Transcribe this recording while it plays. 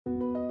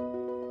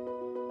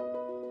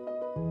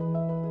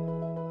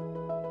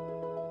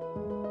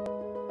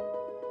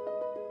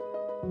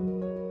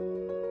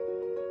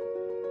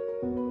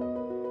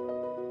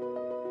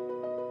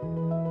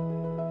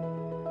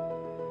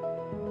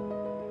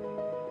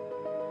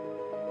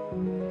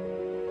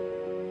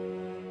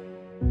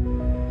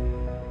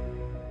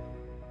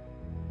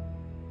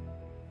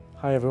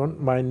Hi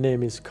everyone, my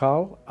name is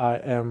Carl. I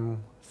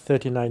am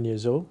 39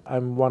 years old.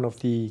 I'm one of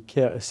the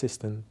care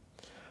assistants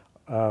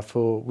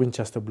for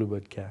Winchester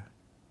Bluebird Care.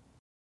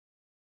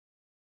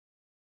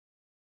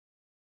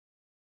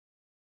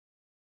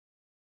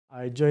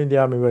 I joined the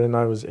army when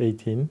I was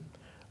 18.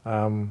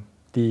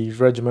 The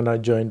regiment I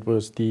joined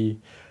was the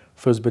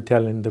 1st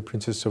Battalion, the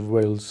Princess of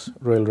Wales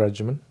Royal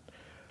Regiment.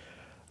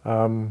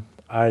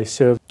 I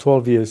served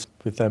 12 years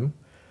with them.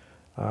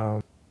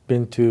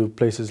 Been to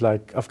places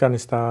like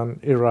Afghanistan,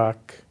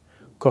 Iraq,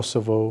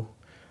 Kosovo.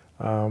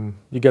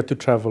 You get to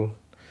travel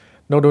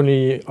not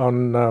only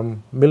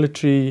on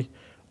military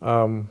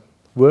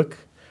work,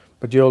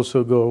 but you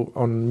also go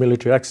on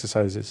military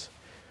exercises,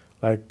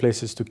 like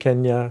places to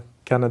Kenya,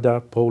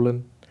 Canada,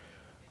 Poland.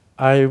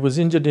 I was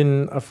injured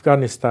in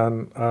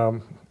Afghanistan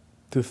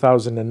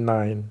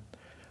 2009.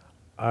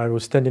 I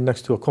was standing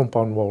next to a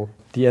compound wall.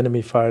 The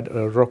enemy fired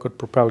a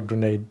rocket-propelled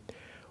grenade,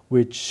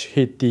 which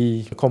hit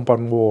the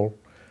compound wall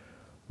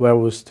where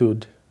we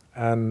stood,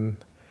 and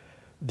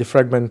the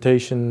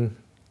fragmentation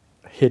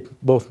hit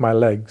both my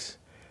legs.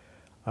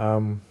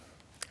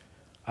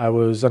 I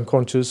was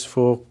unconscious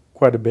for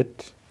quite a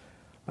bit.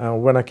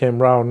 When I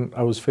came round,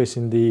 I was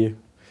facing the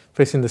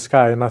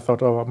sky, and I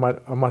thought, oh,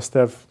 I must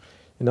have,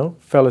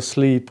 fell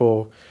asleep,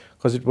 or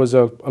because it was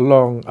a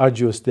long,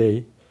 arduous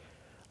day.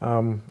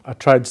 I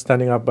tried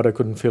standing up, but I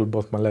couldn't feel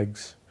both my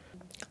legs.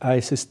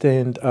 I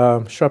sustained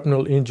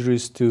shrapnel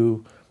injuries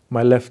to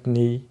my left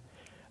knee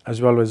as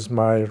well as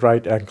my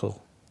right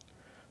ankle.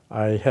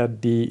 I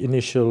had the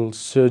initial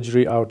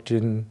surgery out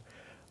in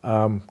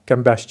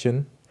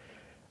Cambastion,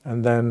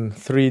 and then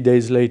 3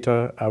 days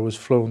later I was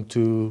flown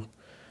to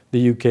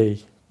the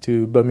UK,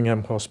 to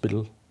Birmingham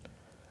Hospital,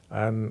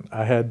 and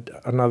I had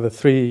another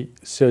 3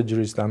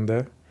 surgeries done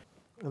there.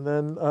 And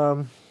then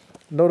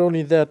not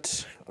only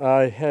that,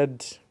 I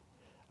had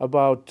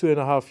about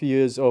 2.5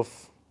 years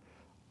of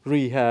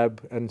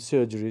rehab and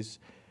surgeries,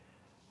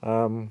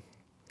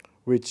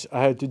 which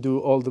I had to do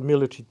all the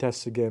military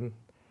tests again,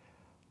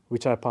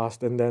 which I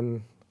passed, and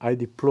then I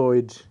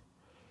deployed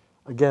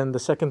again the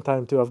second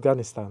time to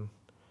Afghanistan.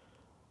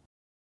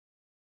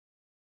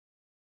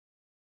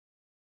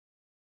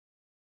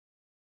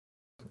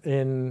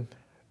 In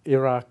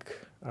Iraq,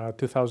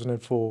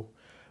 2004,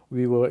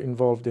 we were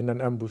involved in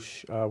an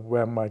ambush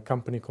where my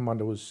company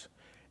commander was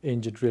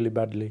injured really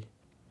badly.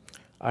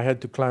 I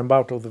had to climb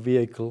out of the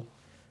vehicle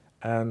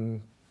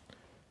and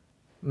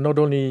not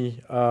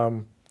only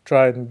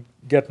try and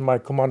get my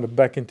commander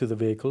back into the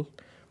vehicle,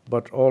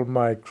 but all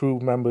my crew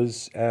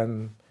members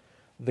and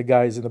the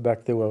guys in the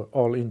back, they were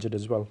all injured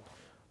as well.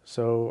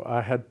 So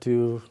I had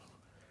to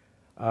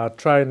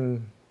try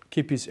and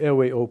keep his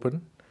airway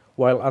open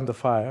while under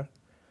fire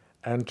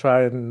and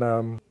try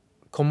and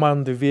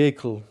command the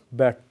vehicle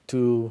back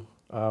to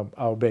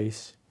our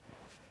base.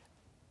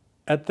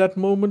 At that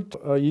moment,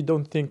 you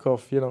don't think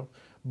of,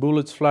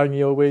 bullets flying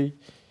your way.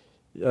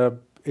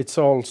 It's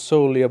all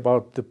solely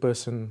about the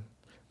person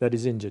that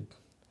is injured.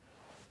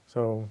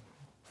 So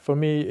for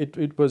me,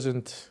 it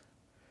wasn't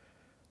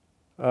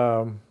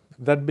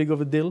that big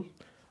of a deal.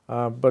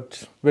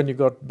 But when you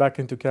got back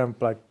into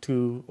camp like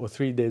 2 or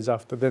 3 days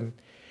after, then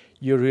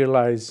you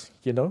realize,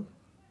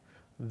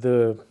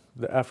 the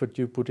effort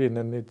you put in,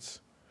 and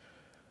it's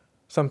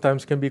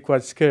sometimes can be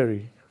quite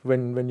scary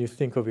when you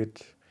think of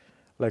it,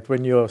 like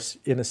when you're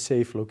in a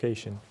safe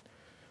location.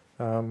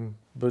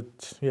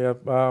 But yeah,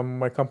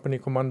 my company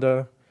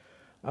commander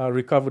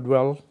recovered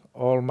well.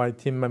 All my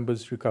team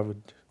members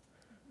recovered.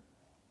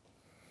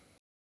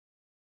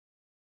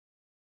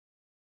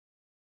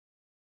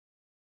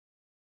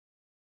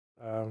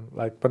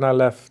 Like when I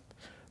left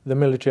the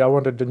military, I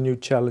wanted a new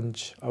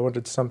challenge. I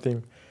wanted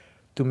something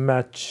to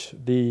match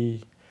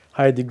the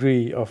high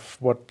degree of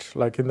what,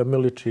 like in the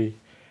military,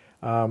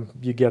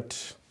 you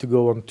get to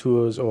go on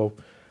tours or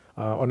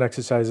on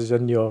exercises,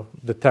 and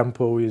the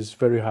tempo is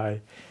very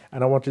high.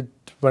 And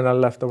when I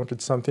left, I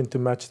wanted something to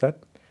match that.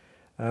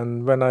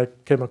 And when I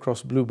came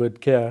across Bluebird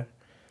Care,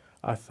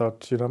 I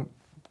thought,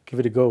 give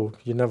it a go.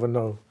 You never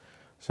know.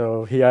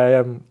 So here I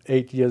am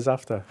 8 years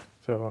after.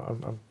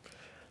 So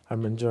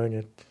I'm enjoying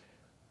it.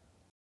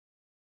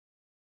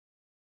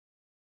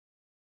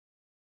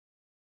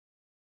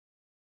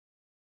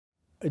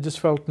 It just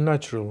felt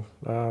natural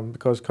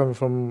because coming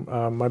from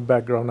my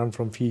background, I'm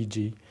from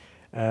Fiji,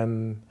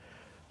 and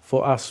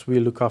for us, we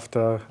look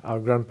after our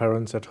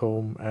grandparents at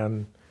home,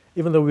 and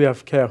even though we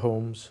have care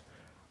homes,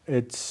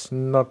 it's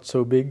not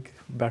so big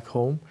back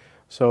home.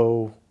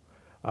 So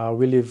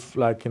we live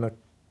like in a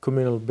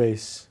communal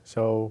base.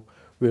 So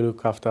we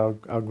look after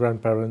our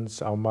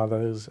grandparents, our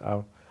mothers,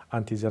 our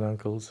aunties and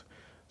uncles.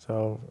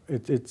 So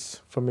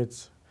for me,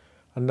 it's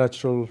a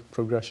natural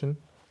progression.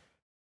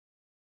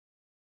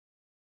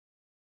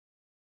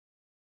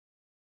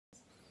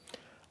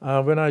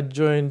 When I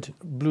joined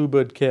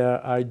Bluebird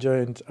Care, I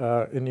joined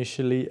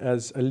initially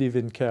as a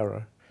live-in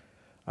carer,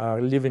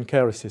 live-in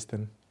care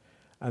assistant.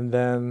 And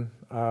then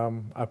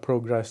I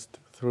progressed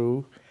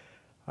through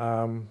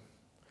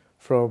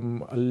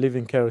from a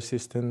live-in care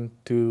assistant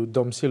to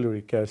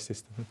domiciliary care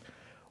assistant,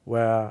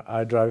 where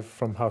I drive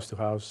from house to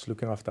house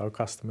looking after our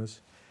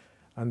customers.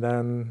 And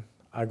then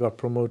I got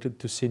promoted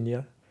to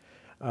senior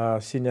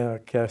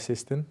care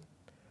assistant.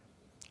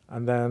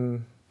 And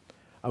then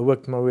I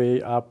worked my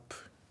way up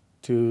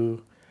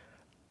to,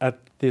 at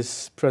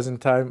this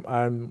present time,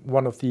 I'm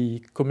one of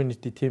the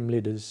community team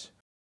leaders.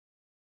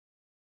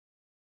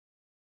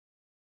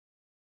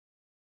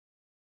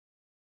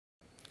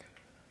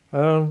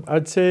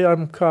 I'd say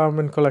I'm calm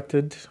and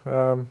collected.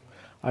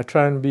 I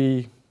try and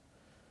be,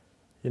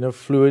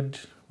 fluid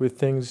with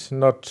things,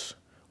 not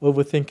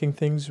overthinking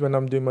things when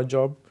I'm doing my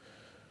job.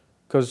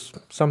 Because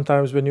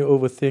sometimes when you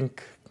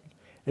overthink,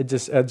 it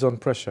just adds on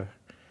pressure.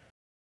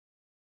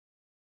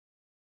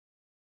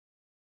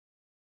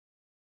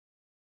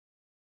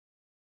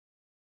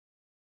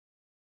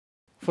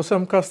 For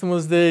some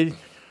customers, they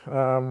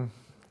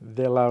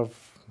love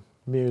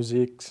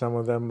music. Some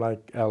of them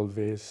like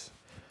Elvis,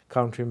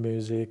 country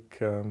music.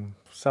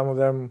 Some of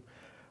them,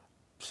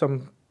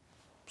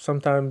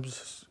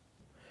 sometimes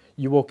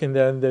you walk in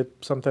there and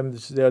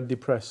sometimes they're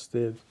depressed.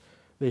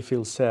 They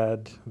feel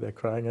sad. They're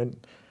crying,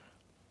 and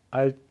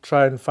I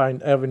try and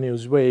find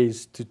avenues,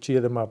 ways to cheer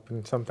them up.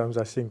 And sometimes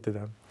I sing to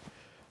them,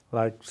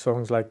 like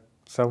songs like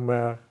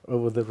 "Somewhere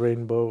Over the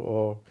Rainbow"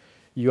 or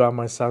 "You Are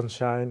My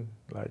Sunshine,"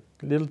 like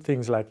little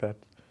things like that,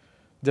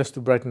 just to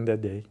brighten their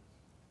day.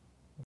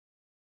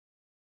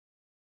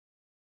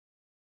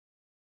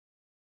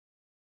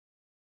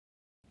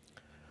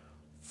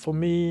 For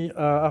me,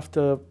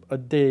 after a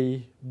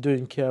day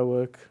doing care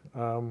work,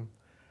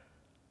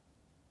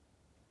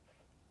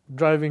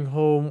 driving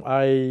home,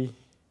 I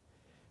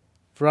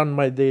run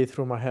my day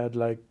through my head,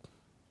 like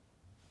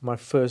my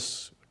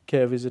first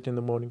care visit in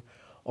the morning,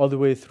 all the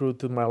way through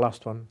to my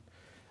last one,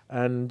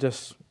 and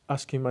just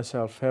asking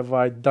myself, have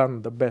I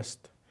done the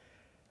best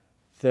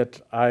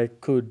that I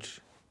could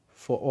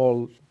for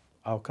all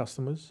our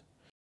customers?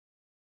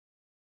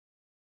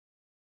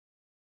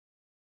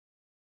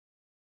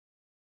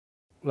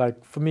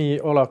 Like for me,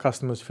 all our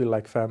customers feel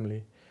like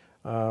family.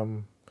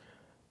 Um,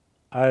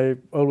 I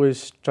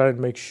always try and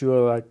make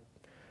sure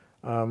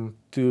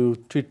to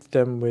treat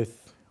them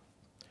with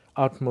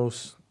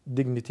utmost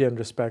dignity and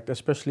respect,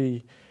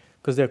 especially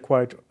because they're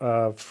quite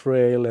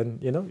frail,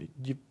 and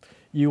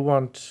you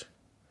want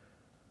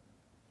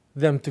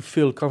them to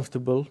feel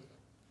comfortable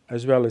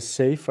as well as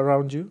safe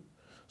around you.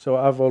 So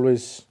I've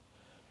always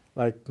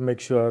make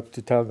sure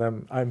to tell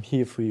them, I'm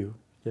here for you,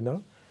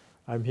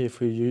 I'm here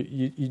for you.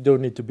 You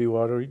don't need to be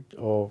worried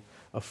or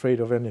afraid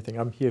of anything.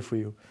 I'm here for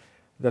you.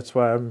 That's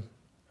why I'm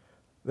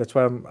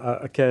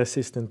a care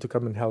assistant, to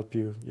come and help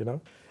you.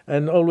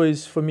 And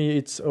always, for me,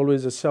 it's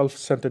always a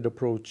self-centered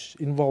approach.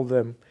 Involve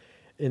them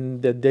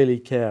in their daily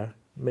care.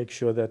 Make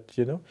sure that,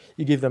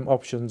 you give them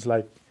options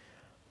like,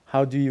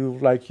 how do you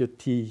like your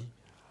tea?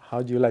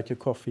 How do you like your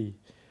coffee?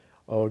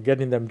 Or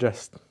getting them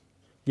dressed.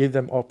 Give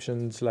them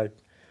options like,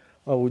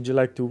 oh, would you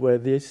like to wear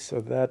this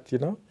or that,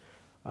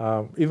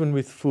 even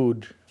with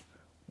food,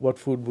 what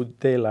food would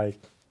they like?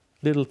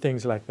 Little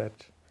things like that.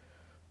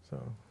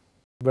 So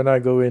when I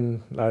go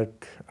in,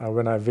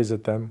 when I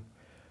visit them,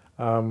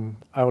 I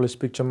always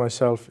picture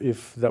myself,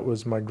 if that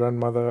was my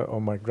grandmother or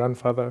my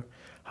grandfather,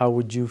 how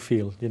would you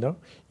feel?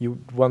 You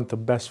want the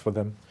best for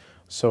them.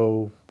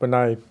 So when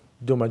I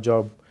do my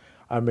job,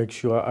 I make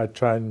sure I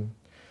try and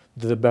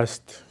do the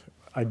best.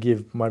 I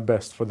give my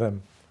best for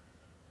them.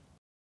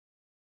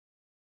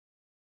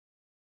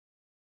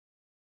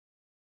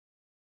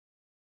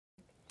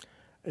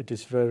 It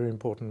is very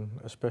important,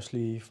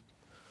 especially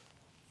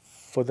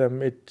for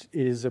them. It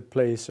is a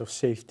place of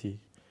safety,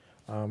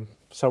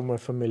 somewhere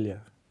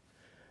familiar.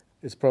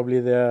 It's probably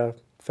their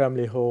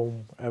family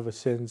home ever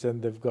since,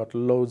 and they've got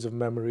loads of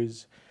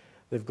memories.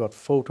 They've got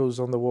photos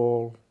on the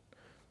wall,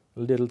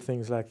 little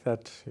things like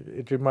that.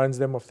 It reminds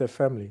them of their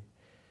family.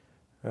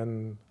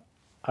 And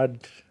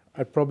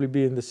I'd probably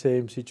be in the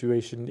same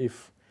situation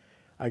if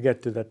I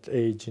get to that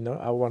age.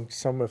 I want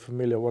somewhere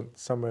familiar, I want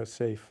somewhere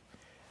safe,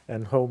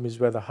 and home is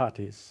where the heart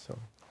is. So,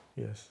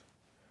 yes.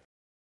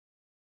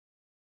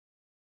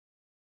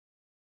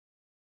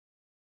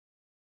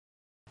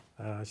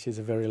 She's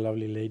a very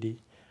lovely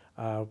lady.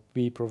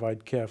 We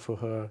provide care for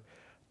her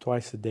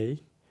twice a day.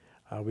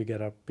 We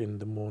get up in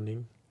the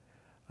morning,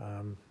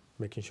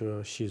 making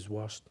sure she's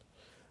washed,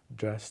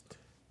 dressed,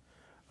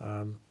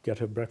 get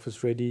her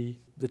breakfast ready.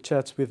 The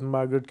chats with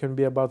Margaret can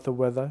be about the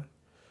weather,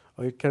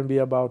 or it can be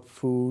about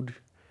food,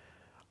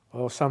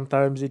 or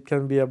sometimes it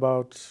can be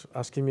about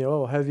asking me,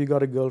 oh, have you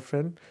got a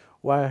girlfriend?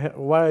 Why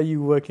are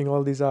you working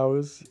all these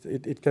hours?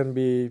 It can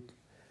be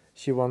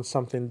she wants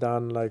something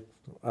done,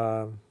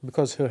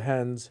 because her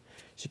hands,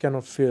 she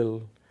cannot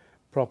feel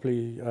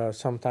properly.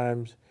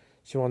 Sometimes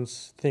she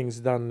wants things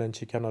done and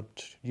she cannot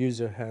use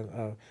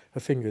her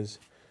fingers.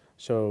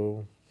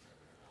 So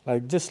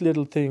just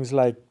little things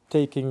like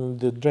taking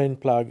the drain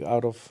plug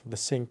out of the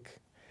sink,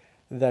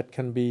 that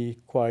can be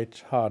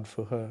quite hard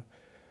for her.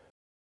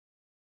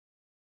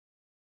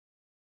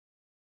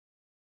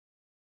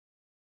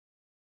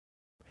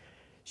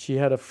 She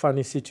had a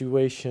funny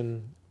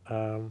situation.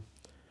 I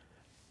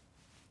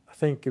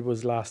think it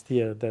was last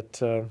year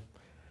that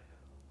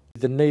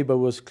The neighbor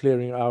was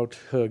clearing out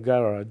her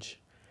garage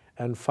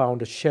and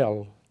found a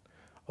shell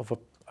of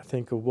I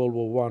think a World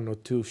War One or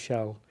two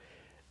shell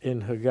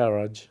in her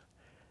garage,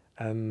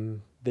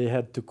 and they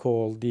had to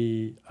call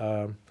the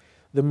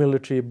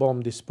military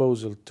bomb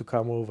disposal to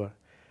come over,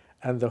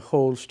 and the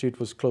whole street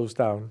was closed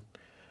down.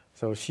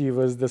 So she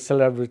was the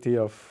celebrity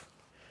of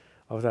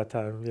that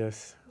time.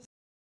 Yes.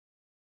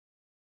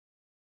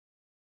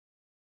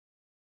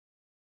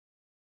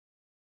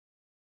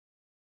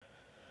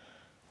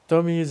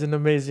 Tommy is an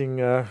amazing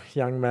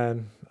young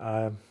man.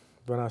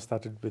 When I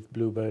started with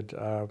Bluebird,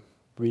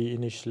 we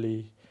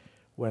initially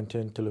went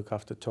in to look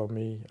after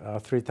Tommy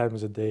 3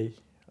 times a day,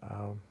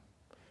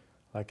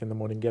 like in the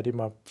morning, get him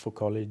up for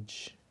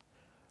college,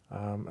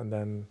 and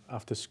then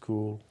after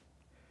school,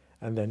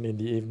 and then in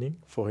the evening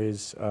for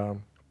his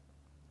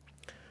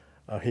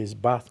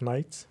bath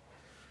nights.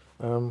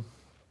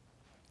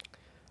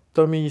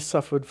 Tommy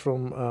suffered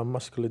from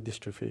muscular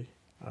dystrophy,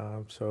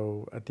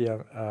 so at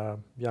the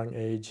young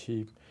age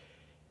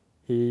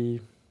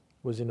he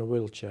was in a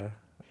wheelchair.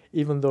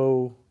 Even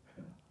though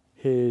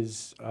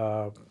his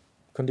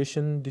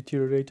condition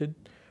deteriorated,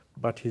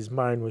 but his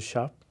mind was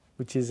sharp,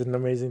 which is an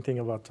amazing thing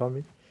about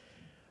Tommy.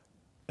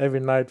 Every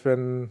night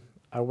when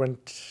I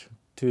went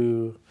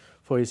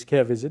for his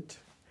care visit,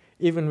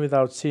 even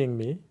without seeing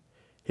me,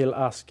 he'll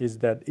ask, is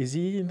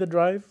he in the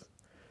drive?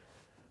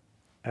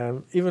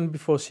 Even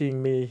before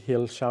seeing me,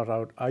 he'll shout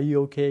out, are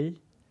you okay?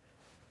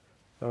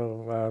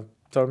 So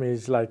Tommy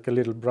is like a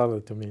little brother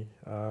to me.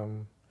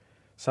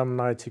 Some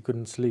nights he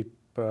couldn't sleep,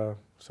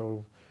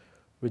 so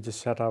we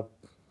just sat up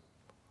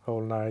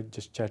whole night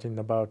just chatting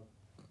about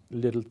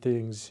little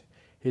things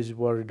he's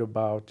worried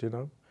about,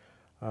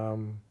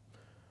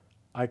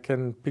 I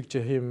can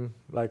picture him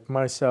like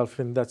myself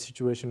in that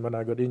situation when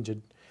I got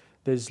injured.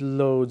 There's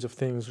loads of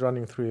things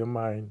running through your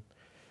mind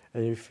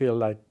and you feel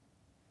like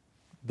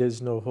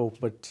there's no hope,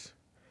 but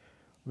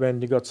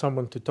when you got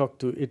someone to talk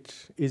to, it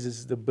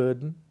eases the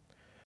burden.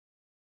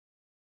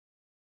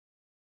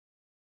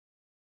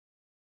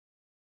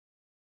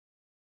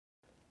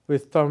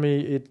 With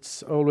Tommy,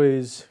 it's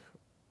always,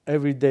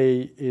 every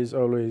day is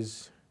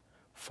always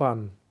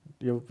fun.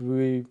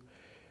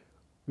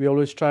 We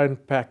always try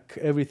and pack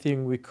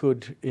everything we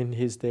could in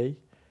his day.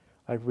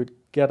 Like we'd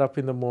get up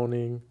in the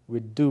morning,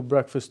 we'd do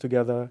breakfast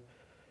together.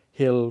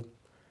 He'll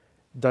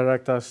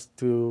direct us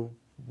to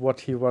what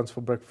he wants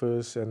for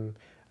breakfast, and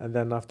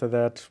then after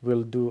that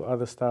we'll do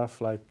other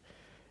stuff like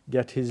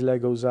get his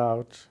Legos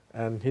out,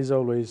 and he's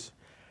always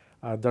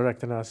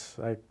directing us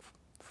like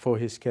for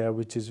his care,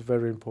 which is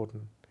very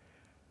important.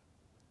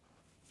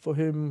 For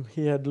him,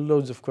 he had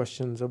loads of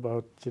questions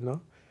about,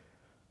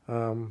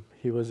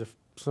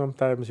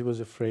 sometimes he was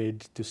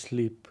afraid to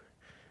sleep,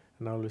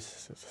 and I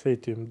always say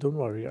to him, don't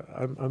worry,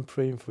 I'm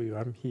praying for you,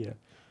 I'm here.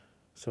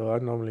 So I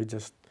normally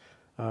just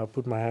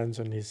put my hands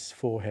on his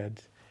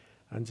forehead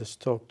and just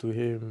talk to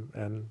him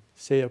and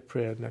say a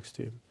prayer next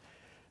to him,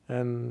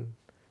 and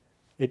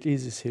it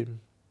eases him.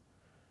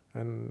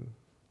 And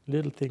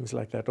little things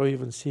like that, or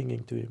even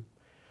singing to him,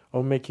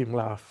 or make him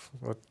laugh,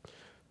 or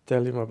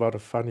tell him about a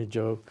funny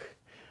joke.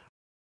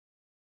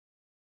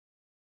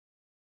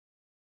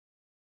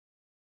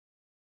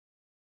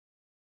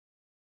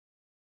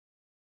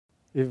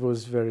 It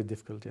was very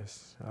difficult,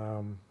 yes.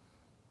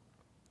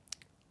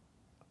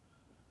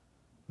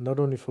 Not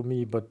only for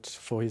me, but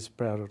for his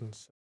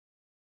parents.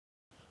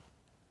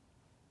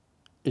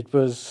 He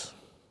was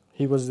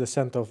the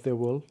center of their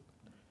world.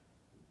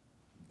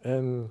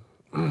 And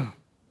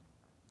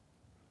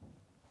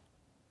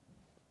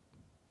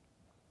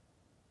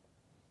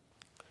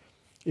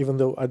even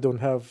though I don't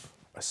have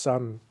a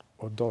son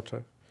or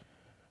daughter,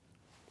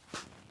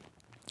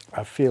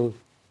 I feel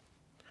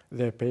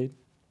their pain.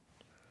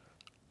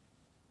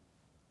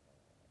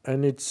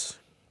 And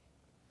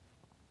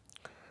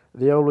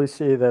they always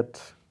say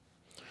that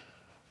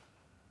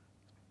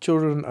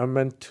children are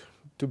meant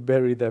to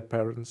bury their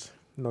parents,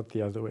 not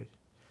the other way.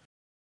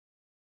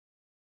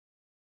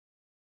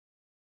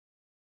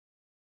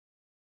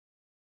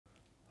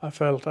 I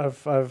felt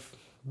I've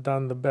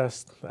done the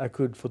best I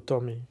could for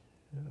Tommy,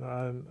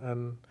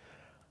 and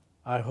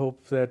I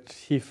hope that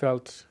he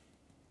felt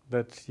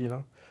that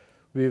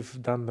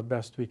we've done the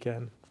best we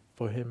can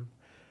for him.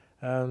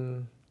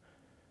 And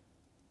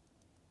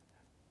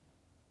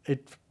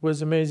it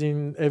was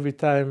amazing every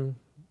time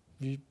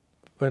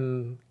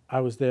when I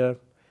was there.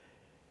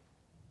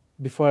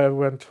 Before I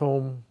went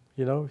home,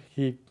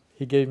 he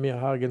gave me a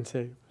hug and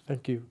said,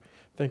 thank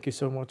you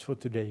so much for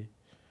today.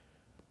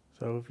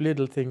 So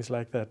little things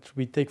like that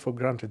we take for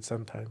granted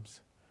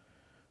sometimes.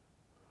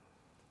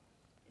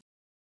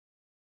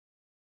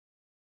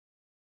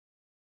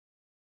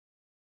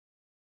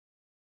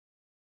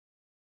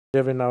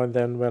 Every now and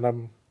then when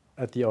I'm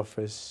at the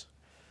office,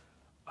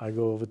 I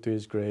go over to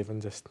his grave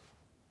and just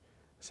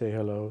say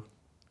hello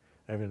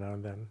every now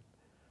and then.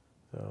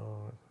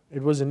 So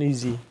it wasn't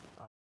easy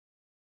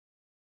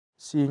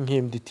seeing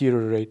him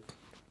deteriorate.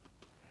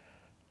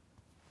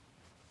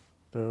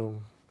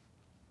 So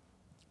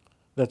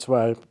that's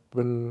why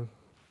when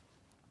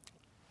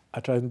I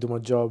try to do my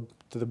job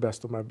to the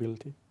best of my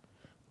ability.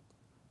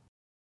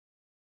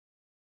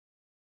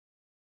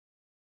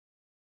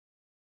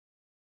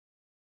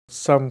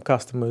 Some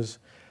customers,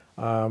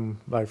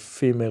 like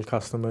female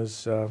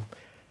customers,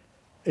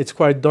 it's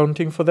quite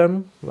daunting for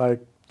them, like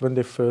when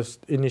they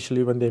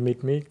initially when they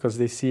meet me, because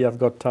they see I've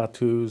got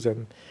tattoos,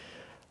 and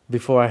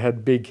before I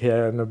had big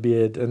hair and a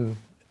beard, and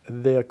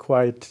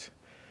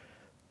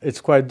it's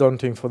quite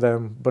daunting for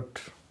them.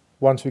 But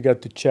once we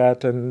get to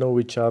chat and know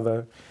each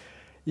other,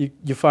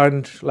 you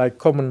find like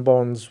common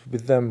bonds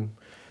with them.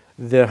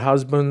 Their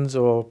husbands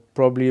or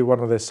probably one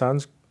of their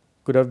sons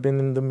could have been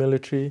in the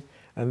military,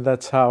 and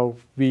that's how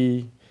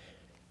we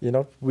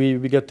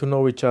get to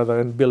know each other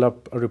and build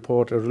up a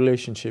rapport, a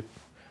relationship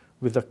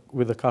with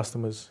the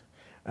customers.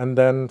 And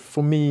then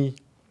for me,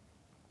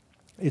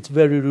 it's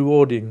very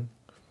rewarding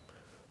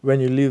when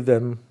you leave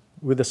them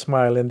with a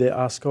smile and they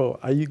ask, "Oh,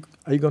 are you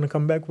going to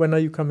come back? When are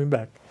you coming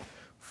back?"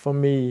 For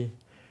me,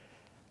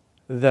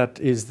 that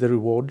is the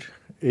reward.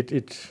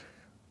 It's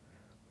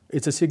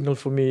a signal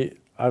for me.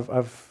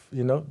 I've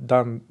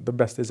done the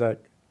best as I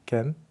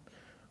can.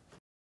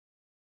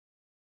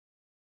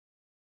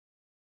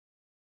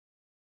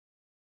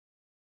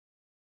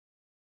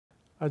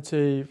 I'd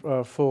say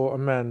for a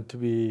man to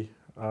be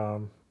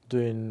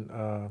doing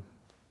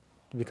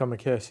to become a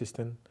care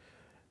assistant,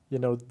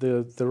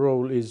 the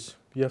role is,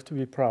 you have to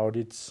be proud.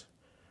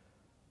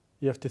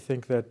 You have to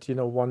think that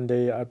one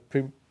day I'd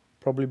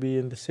probably be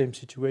in the same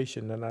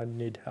situation and I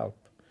need help.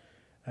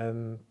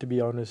 And to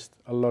be honest,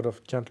 a lot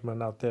of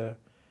gentlemen out there,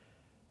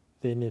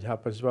 they need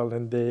help as well,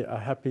 and they are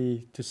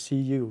happy to see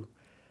you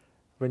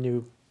when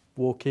you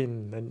walk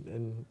in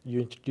and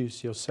you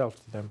introduce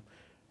yourself to them,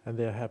 and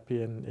they're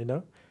happy.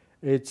 And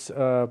it's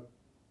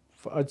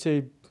I'd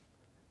say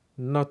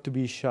not to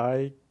be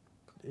shy.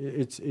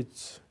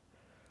 It's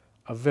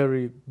a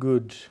very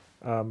good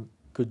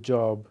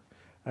job,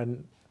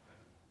 and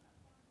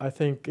I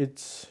think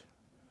it's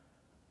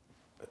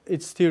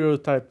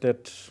stereotyped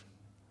that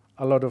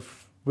a lot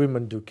of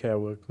women do care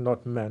work,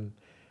 not men,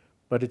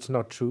 but it's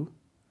not true.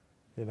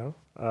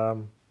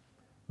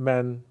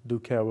 Men do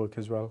care work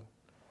as well.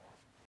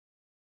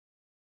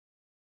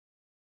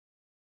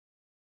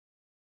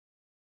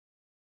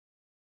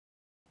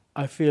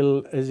 I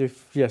feel as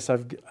if, yes,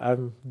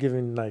 I'm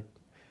giving like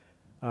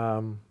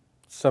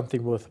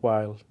something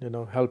worthwhile,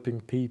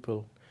 helping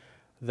people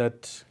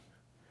that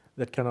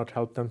cannot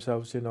help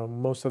themselves.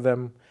 Most of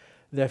them,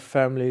 their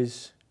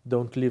families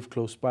don't live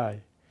close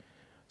by.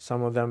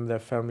 Some of them, their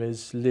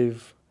families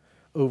live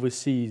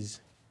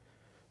overseas.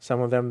 Some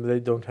of them,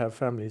 they don't have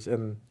families,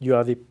 and you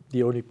are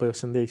the only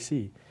person they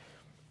see.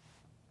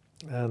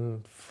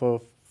 And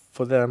for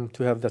them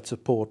to have that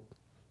support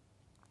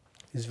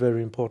is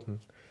very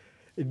important.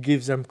 It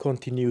gives them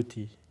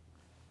continuity,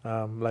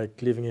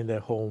 like living in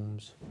their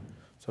homes.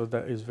 So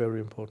that is very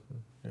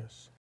important,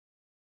 yes.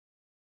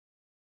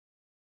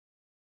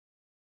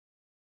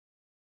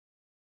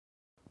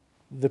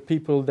 The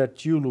people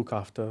that you look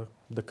after,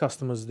 the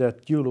customers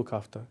that you look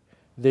after,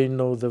 they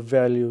know the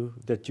value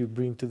that you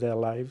bring to their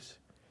lives.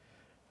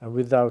 And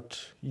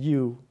without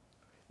you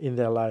in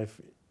their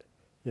life,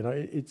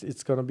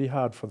 it's going to be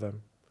hard for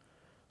them.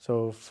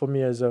 So for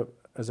me as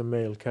a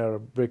male carer,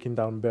 breaking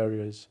down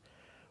barriers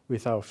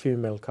with our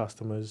female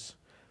customers,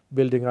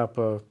 building up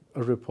a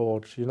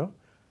rapport,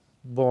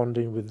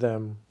 bonding with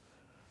them,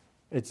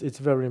 it's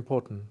very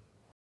important.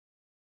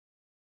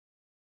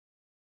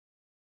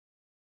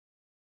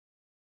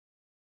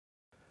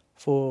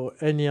 For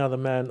any other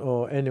man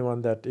or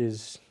anyone that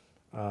is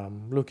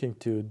looking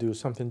to do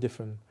something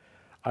different,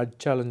 I'd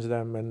challenge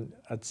them and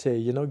I'd say,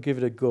 give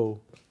it a go.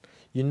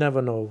 You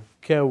never know.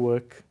 Care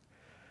work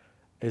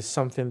is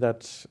something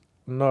that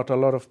not a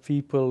lot of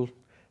people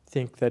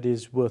think that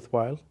is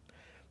worthwhile.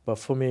 But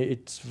for me,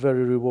 it's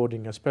very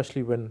rewarding,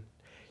 especially when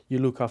you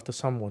look after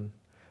someone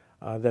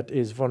that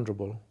is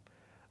vulnerable.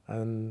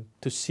 And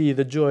to see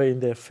the joy in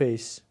their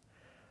face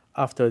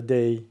after a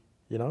day,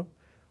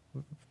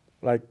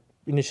 like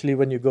initially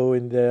when you go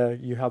in there,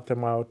 you help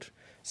them out,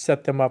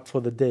 set them up for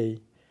the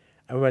day.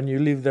 And when you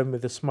leave them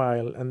with a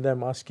smile and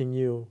them asking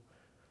you,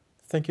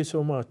 "Thank you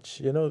so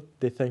much,"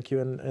 they thank you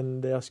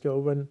and they ask you, "Oh,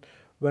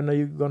 when are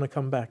you going to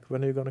come back?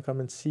 When are you going to come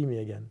and see me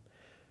again?"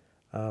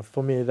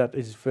 For me, that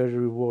is very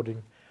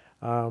rewarding.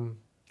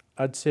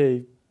 I'd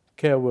say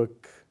care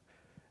work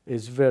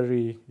is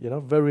very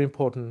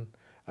important,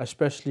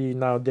 especially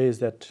nowadays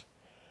that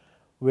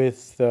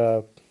with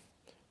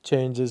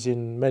changes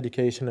in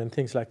medication and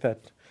things like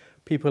that,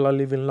 people are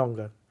living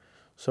longer.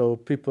 So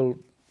people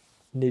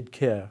need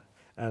care.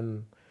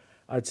 And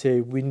I'd say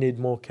we need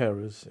more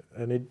carers,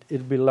 and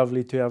it'd be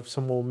lovely to have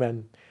some more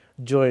men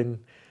join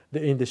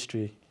the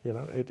industry.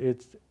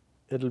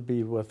 It'll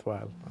be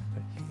worthwhile, I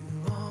think.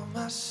 You are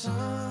my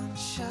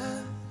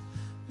sunshine,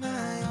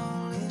 my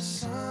only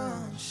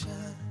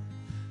sunshine.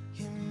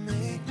 You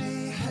make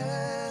me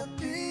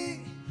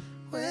happy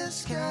when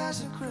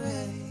skies are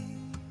gray.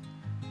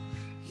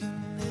 You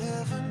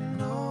never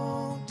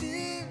know,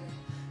 dear,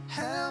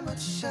 how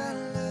much I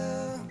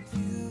love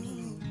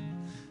you.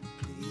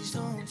 Please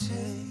don't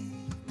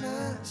take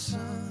my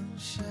sunshine.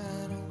 sunshine.